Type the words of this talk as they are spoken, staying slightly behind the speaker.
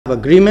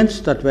agreements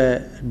that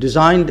were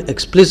designed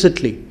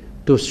explicitly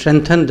to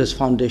strengthen this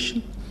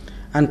foundation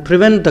and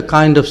prevent the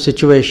kind of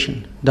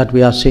situation that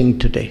we are seeing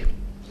today.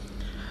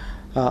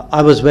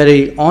 I was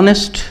very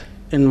honest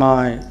in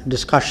my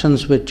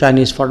discussions with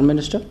Chinese Foreign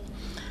Minister,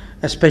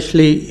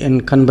 especially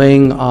in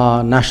conveying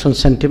our national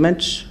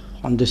sentiments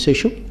on this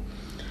issue.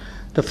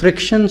 The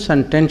frictions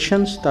and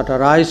tensions that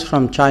arise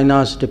from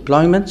China's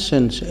deployment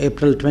since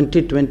April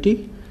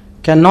 2020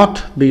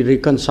 cannot be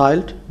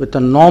reconciled with a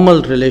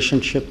normal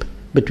relationship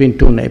between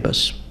two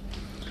neighbors.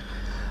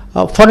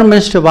 Foreign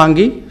Minister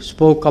Wang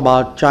spoke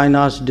about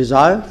China's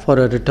desire for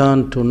a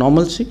return to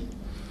normalcy,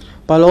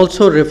 while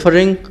also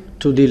referring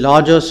to the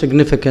larger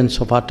significance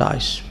of our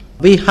ties.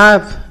 We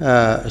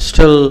have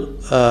still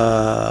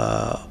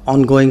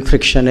ongoing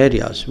friction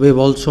areas. We've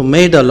also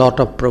made a lot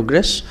of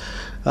progress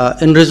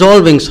in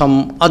resolving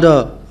some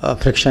other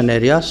friction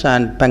areas,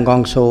 and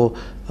Pangong So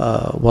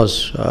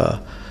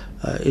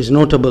is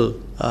notable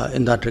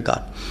in that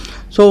regard.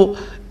 So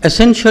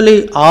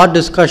essentially our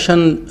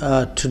discussion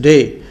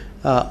today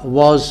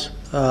was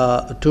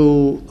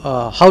to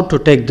how to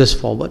take this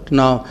forward.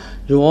 Now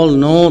you all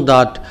know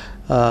that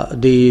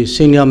the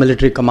senior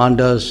military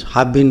commanders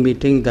have been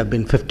meeting. There have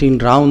been 15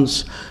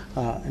 rounds.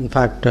 In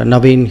fact,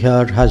 Naveen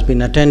here has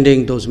been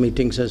attending those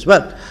meetings as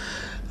well.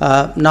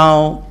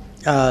 Now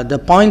the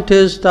point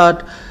is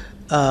that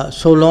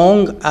so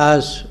long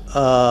as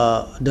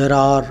there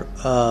are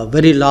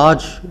very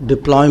large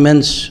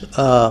deployments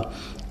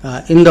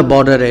in the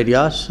border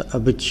areas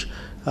which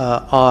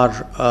are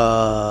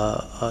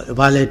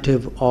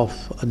violative of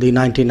the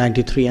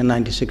 1993 and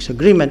 96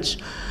 agreements,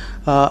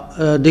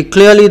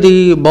 clearly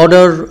the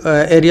border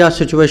area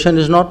situation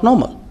is not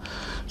normal.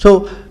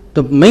 So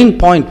the main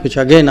point, which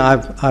again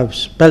I've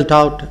spelled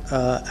out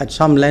at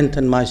some length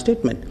in my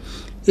statement,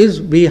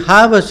 is we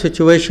have a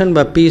situation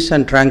where peace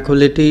and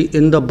tranquility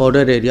in the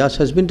border areas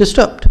has been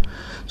disturbed.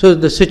 So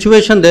the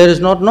situation there is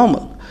not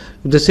normal.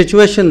 If the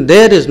situation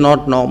there is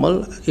not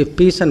normal, if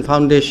peace and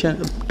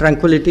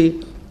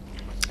tranquility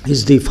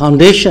is the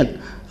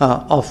foundation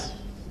of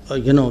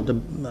the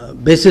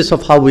basis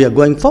of how we are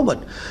going forward,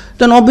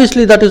 then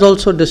obviously that is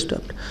also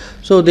disturbed.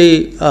 So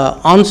the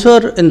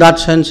answer in that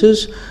sense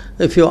is,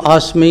 if you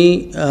ask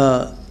me,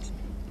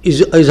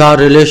 is our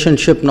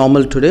relationship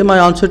normal today? My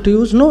answer to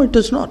you is no, it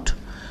is not.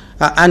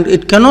 And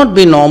it cannot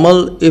be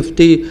normal if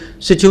the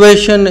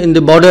situation in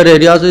the border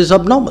areas is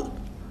abnormal.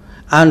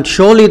 And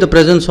surely the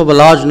presence of a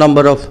large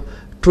number of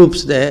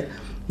troops there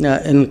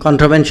in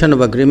contravention of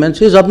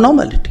agreements is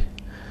abnormality.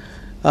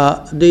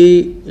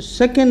 The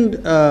second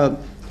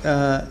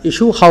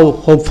issue, how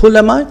hopeful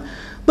am I?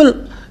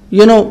 Well,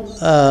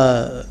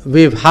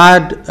 we've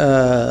had,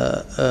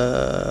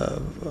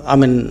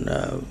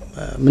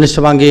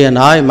 Minister Wang and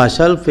I,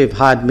 myself, we've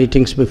had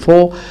meetings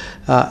before,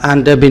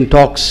 and there have been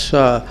talks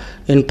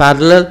in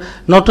parallel.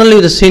 Not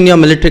only the senior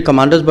military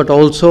commanders, but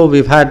also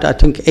we've had, I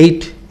think,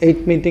 eight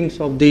meetings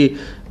of the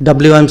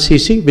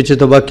WMCC, which is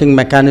the working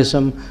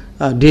mechanism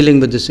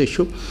dealing with this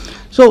issue.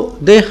 So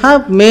they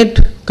have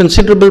made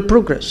considerable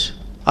progress.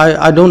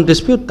 I don't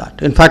dispute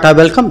that. In fact, I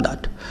welcome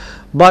that.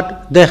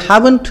 But they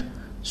haven't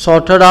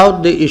sorted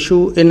out the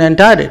issue in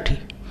entirety.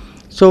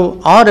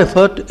 So our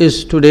effort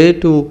is today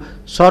to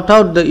sort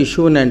out the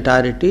issue in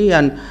entirety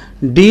and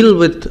deal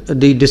with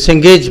the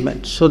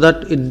disengagement, so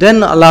that it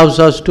then allows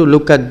us to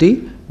look at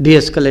the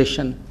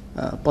de-escalation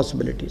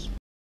possibilities.